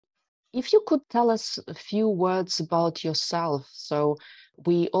If you could tell us a few words about yourself. So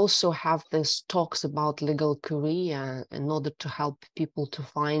we also have this talks about legal career in order to help people to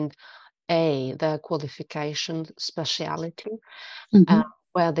find their qualification speciality, Mhm.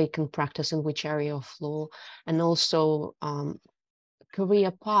 where they can practice in which area of law, and also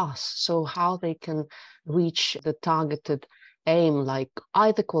career paths, so how they can reach the targeted aim, like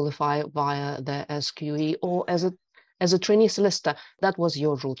either qualify via the SQE or as a trainee solicitor. That was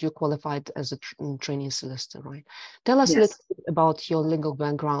your route. You qualified as a trainee solicitor, right? Tell us a little Yes. bit about your legal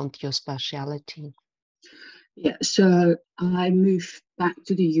background, your speciality. Yeah. So I moved back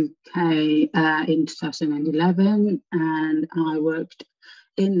to the UK in 2011, and I worked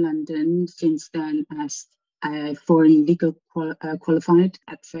in London since then as a foreign legal qualified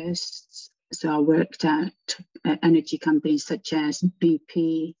at first. So I worked at energy companies such as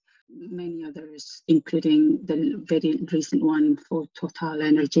BP, many others, including the very recent one for Total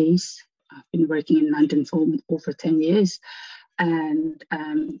Energies. I've been working in London for over 10 years, and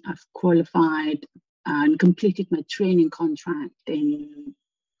I've qualified and completed my training contract in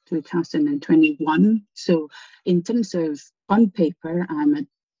 2021. So, in terms of on paper, I'm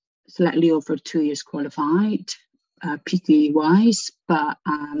slightly over 2 years qualified, PQE wise, but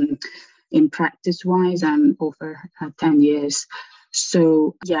in practice wise, I'm over 10 years.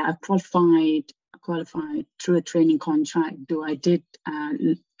 So, yeah, I qualified through a training contract, though I did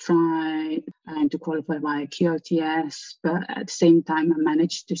try to qualify via QLTS, but at the same time, I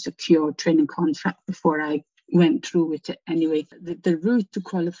managed to secure a training contract before I went through with it anyway. The route to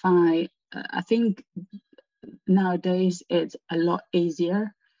qualify, I think nowadays it's a lot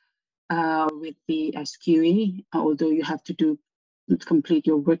easier with the SQE, although you have to complete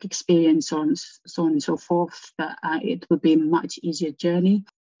your work experience, so on and so forth. But it would be a much easier journey.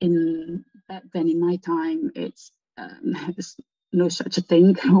 Back then, in my time, there's no such a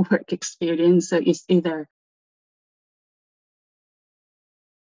thing, work experience. So it's either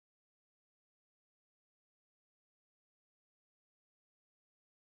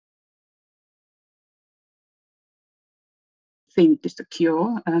thing to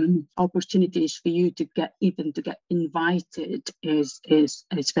secure. Opportunities for you to get invited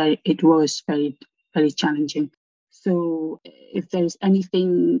was very challenging. So if there's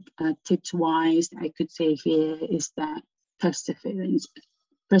anything tips wise I could say here is that perseverance,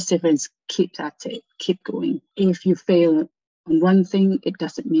 keep at it, keep going. If you fail on one thing, it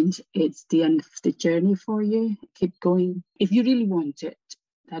doesn't mean it's the end of the journey for you. Keep going. If you really want it,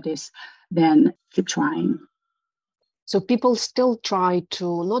 that is, then keep trying. So people still try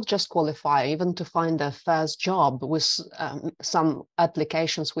to not just qualify, even to find their first job with some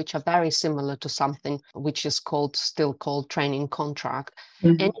applications which are very similar to something which is still called training contract.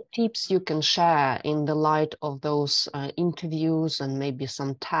 Yeah. Any tips you can share in the light of those interviews and maybe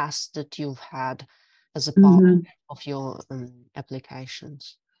some tests that you've had as a part Mm-hmm. of your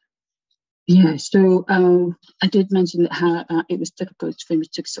applications? Yeah, so I did mention that how it was difficult for me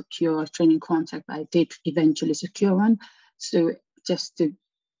to secure a training contract, but I did eventually secure one. So just to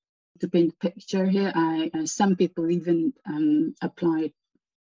paint a picture here, some people even applied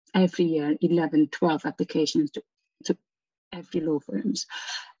every year 11, 12 applications to every law firms.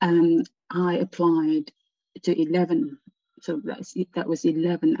 I applied to 11, so that was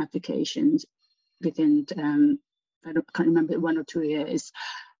 11 applications within I can't remember 1 or 2 years.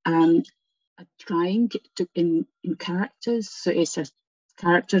 Um, Trying to in characters, so it's a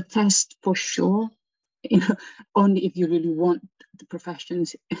character test for sure. Only if you really want the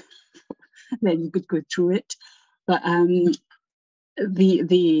professions, then you could go through it. But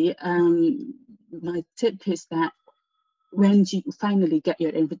the my tip is that when you finally get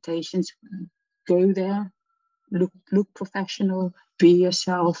your invitations, go there, look professional, be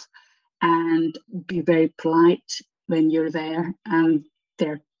yourself, and be very polite when you're there. And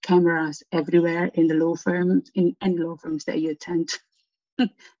there are cameras everywhere in the law firms, in any law firms that you attend.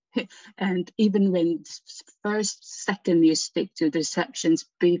 And even when first, second you speak to the receptions,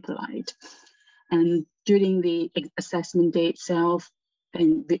 be polite. And during the assessment day itself,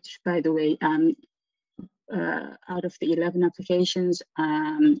 and which, by the way, out of the 11 applications,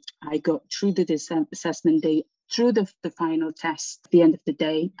 I got through the assessment day, through the final test at the end of the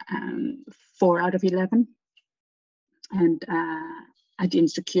day, 4 out of 11. And I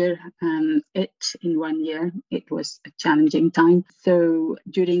didn't secure it in 1 year. It was a challenging time. So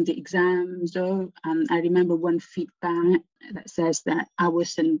during the exams, though, I remember one feedback that says that I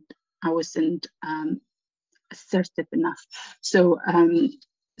wasn't assertive enough. So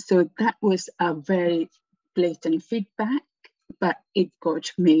so that was a very blatant feedback, but it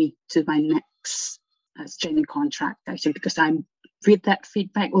got me to my next training contract, actually, because I'm with that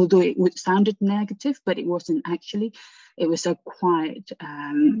feedback, although it sounded negative, but it wasn't actually. It was a quite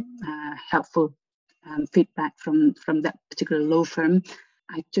helpful feedback from that particular law firm.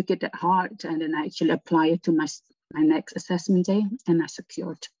 I took it at heart and then I actually applied it to my next assessment day, and I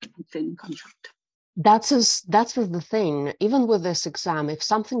secured a training contract. That's the thing. Even with this exam, if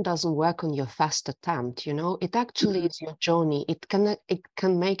something doesn't work on your first attempt, it actually is your journey. It can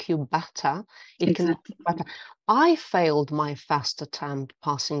make you better. It can make you better. I failed my first attempt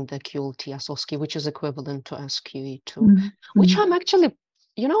passing the QLTS OSCE, which is equivalent to SQE2, which I'm actually,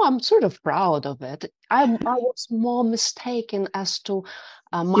 I'm sort of proud of it. I was more mistaken as to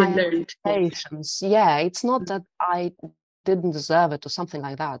my expectations. Yeah, it's not that I didn't deserve it or something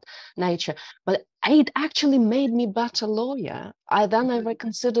like that nature, but it actually made me better lawyer. I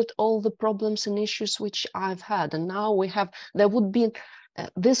reconsidered all the problems and issues which I've had, and now there would be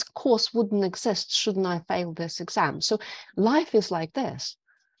this course wouldn't exist shouldn't I fail this exam. So life is like this.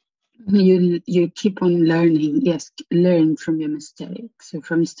 You keep on learning. Yes, learn from your mistakes. So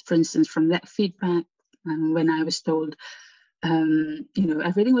for instance, from that feedback, when I was told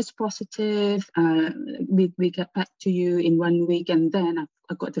everything was positive, we get back to you in 1 week, and then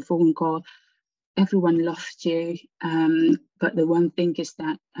I got the phone call, everyone loved you, but the one thing is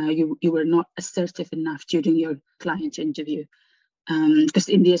that you were not assertive enough during your client interview, because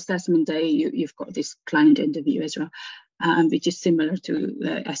in the assessment day you've got this client interview as well, which is similar to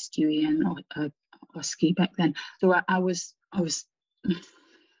SQE and OSCE back then. So I was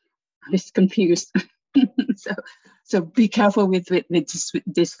confused. So be careful with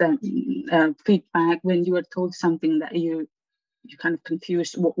this feedback when you are told something that you kind of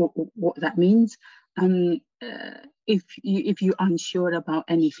confused what that means. If you're unsure about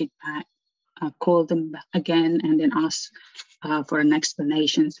any feedback, call them again and then ask for an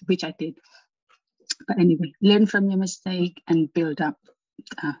explanation, which I did. But anyway, learn from your mistake and build up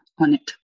on it.